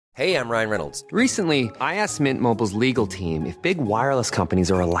Hey, I'm Ryan Reynolds. Recently, I asked Mint Mobile's legal team if big wireless companies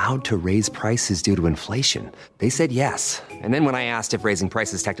are allowed to raise prices due to inflation. They said yes. And then when I asked if raising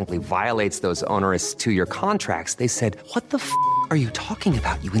prices technically violates those onerous 2-year contracts, they said, "What the f*** are you talking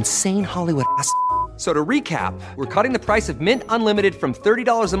about, you insane Hollywood ass?" So to recap, we're cutting the price of Mint Unlimited from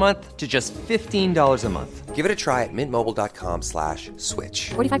 $30 a month to just $15 a month. Give it a try at mintmobile.com/switch.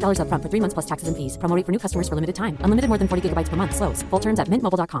 $45 up front for 3 months plus taxes and fees. Promo rate for new customers for limited time. Unlimited more than 40 gigabytes per month. Slows full terms at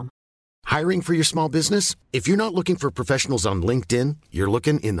mintmobile.com. Hiring for your small business? If you're not looking for professionals on LinkedIn, you're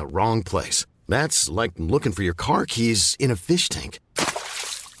looking in the wrong place. That's like looking for your car keys in a fish tank.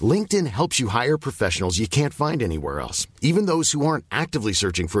 LinkedIn helps you hire professionals you can't find anywhere else, even those who aren't actively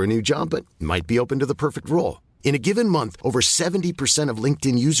searching for a new job but might be open to the perfect role. In a given month, over 70% of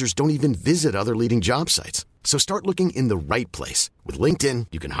LinkedIn users don't even visit other leading job sites. So start looking in the right place. With LinkedIn,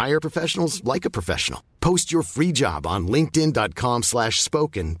 you can hire professionals like a professional. Post your free job on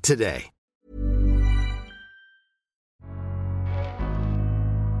linkedin.com/spoken today.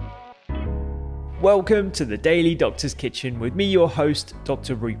 Welcome to the Daily Doctor's Kitchen with me, your host,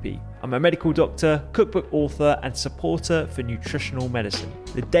 Dr. Rupy. I'm a medical doctor, cookbook author, and supporter for nutritional medicine.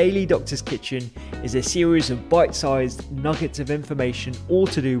 The Daily Doctor's Kitchen is a series of bite-sized nuggets of information all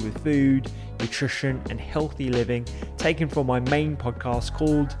to do with food, nutrition, and healthy living, taken from my main podcast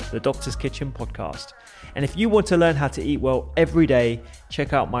called the Doctor's Kitchen Podcast. And if you want to learn how to eat well every day,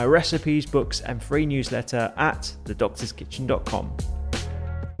 check out my recipes, books, and free newsletter at thedoctorskitchen.com.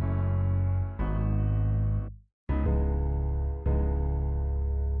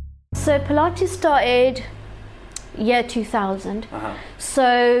 So Pilates started year 2000.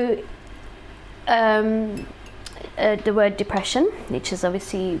 So the word depression, which is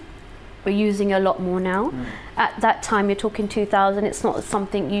obviously we're using a lot more now. At that time, you're talking 2000, it's not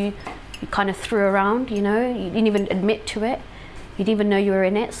something you kind of threw around, you know, you didn't even admit to it. You didn't even know you were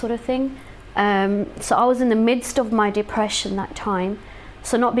in it, sort of thing. So I was in the midst of my depression that time.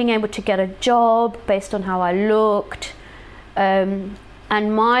 So not being able to get a job based on how I looked,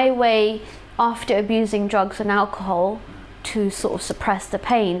 and my way, after abusing drugs and alcohol to sort of suppress the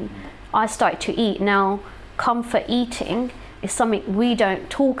pain, I started to eat. Now, comfort eating is something we don't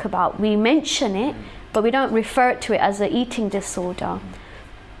talk about. We mention it, but we don't refer to it as an eating disorder.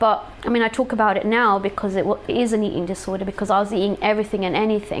 But, I mean, I talk about it now because it is an eating disorder, because I was eating everything and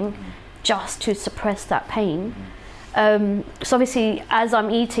anything just to suppress that pain. So obviously, as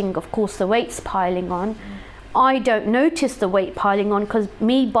I'm eating, of course, the weight's piling on. I don't notice the weight piling on because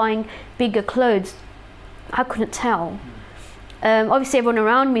me buying bigger clothes, I couldn't tell. Obviously everyone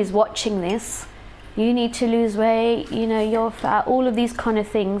around me is watching this. You need to lose weight, you know, you're fat, all of these kind of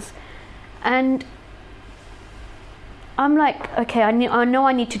things. And I'm like, okay, I know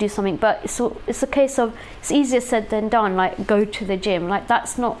I need to do something, but it's a case of, it's easier said than done, like go to the gym. Like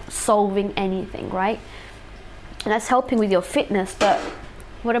that's not solving anything, right? And that's helping with your fitness, but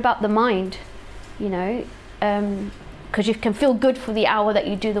what about the mind, you know? Because you can feel good for the hour that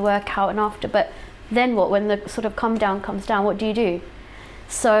you do the workout and after, but then what, when the sort of comes down, what do you do?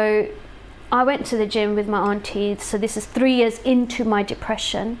 So I went to the gym with my auntie. So this is 3 years into my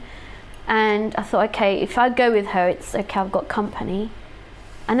depression, and I thought, okay, if I go with her, it's okay, I've got company.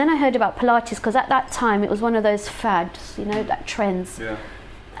 And then I heard about Pilates, because at that time it was one of those fads, you know, like trends. Yeah.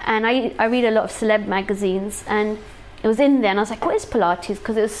 And I read a lot of celeb magazines, and it was in there, and I was like, what is Pilates?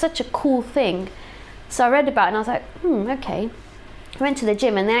 Because it was such a cool thing. So I read about it and I was like, okay. I went to the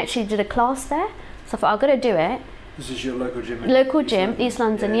gym and they actually did a class there. So I thought, I've got to do it. This is your local gym? Local gym, East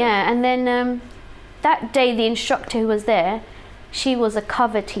London, yeah. And then that day, the instructor who was there, she was a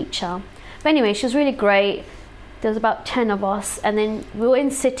cover teacher. But anyway, she was really great. There was about 10 of us. And then we were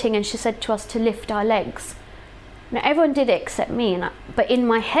in sitting and she said to us to lift our legs. Now everyone did it except me. But in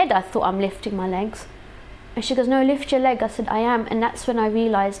my head, I thought I'm lifting my legs. And she goes, no, lift your leg. I said, I am. And that's when I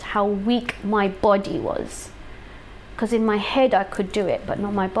realized how weak my body was. Because in my head, I could do it, but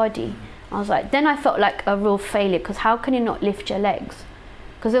not my body. I was like, then I felt like a real failure, because how can you not lift your legs?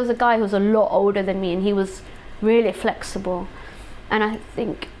 Because there was a guy who was a lot older than me and he was really flexible. And I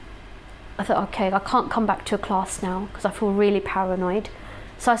thought, okay, I can't come back to a class now because I feel really paranoid.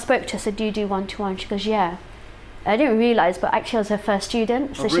 So I spoke to her, I said, do you do one-to-one? She goes, yeah. I didn't realize, but actually I was her first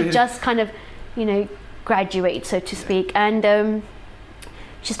student. So really? She just kind of, you know, graduated, so to speak. And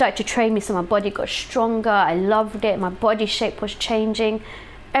she started to train me, so my body got stronger. I loved it. My body shape was changing.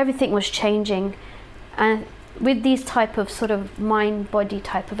 Everything was changing. And with these type of sort of mind-body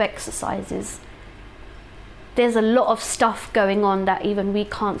type of exercises, there's a lot of stuff going on that even we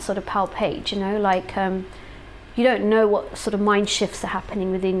can't sort of palpate, you know, like you don't know what sort of mind shifts are happening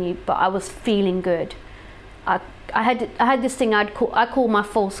within you, but I was feeling good. I I had this thing I call my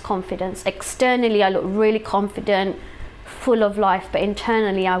false confidence. Externally, I look really confident, full of life, but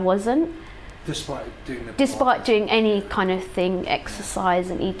internally, I wasn't. Despite doing any kind of thing, exercise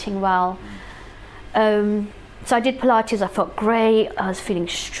and eating well. So I did Pilates, I felt great, I was feeling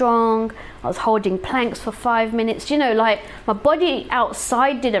strong, I was holding planks for 5 minutes. You know, like my body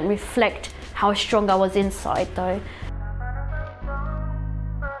outside didn't reflect how strong I was inside though.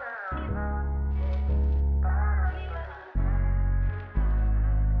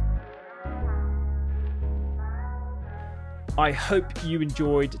 I hope you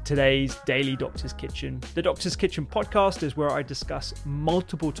enjoyed today's Daily Doctor's Kitchen. The Doctor's Kitchen podcast is where I discuss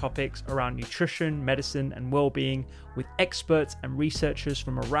multiple topics around nutrition, medicine, and well-being with experts and researchers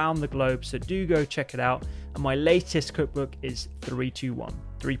from around the globe, so do go check it out. And my latest cookbook is 3-2-1.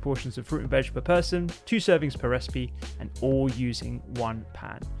 3 portions of fruit and veg per person, 2 servings per recipe, and all using 1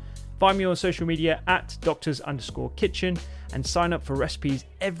 pan. Find me on social media at doctors_kitchen and sign up for recipes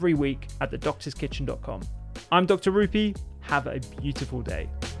every week at thedoctorskitchen.com. I'm Dr. Rupy. Have a beautiful day.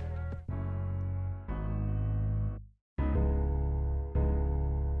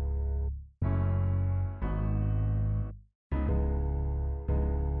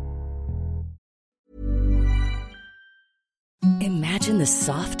 Imagine the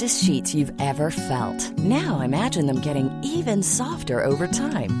softest sheets you've ever felt. Now imagine them getting even softer over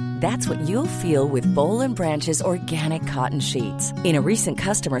time. That's what you'll feel with Boll & Branch's organic cotton sheets. In a recent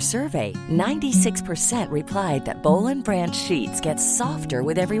customer survey, 96% replied that Boll & Branch sheets get softer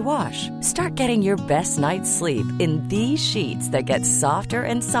with every wash. Start getting your best night's sleep in these sheets that get softer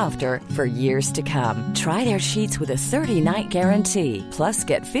and softer for years to come. Try their sheets with a 30-night guarantee. Plus,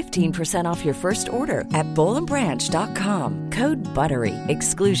 get 15% off your first order at bollandbranch.com. Code BUTTERY.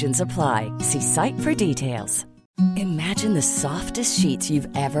 Exclusions apply. See site for details. Imagine the softest sheets you've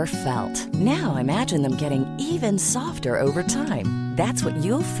ever felt. Now imagine them getting even softer over time. That's what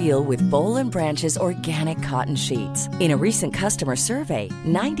you'll feel with Boll & Branch's organic cotton sheets. In a recent customer survey,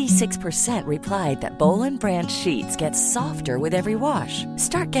 96% replied that Boll & Branch sheets get softer with every wash.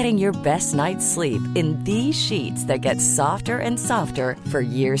 Start getting your best night's sleep in these sheets that get softer and softer for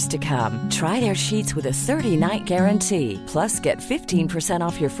years to come. Try their sheets with a 30-night guarantee. Plus, get 15%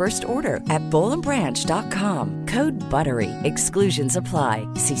 off your first order at bollandbranch.com. Code BUTTERY. Exclusions apply.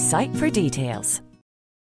 See site for details.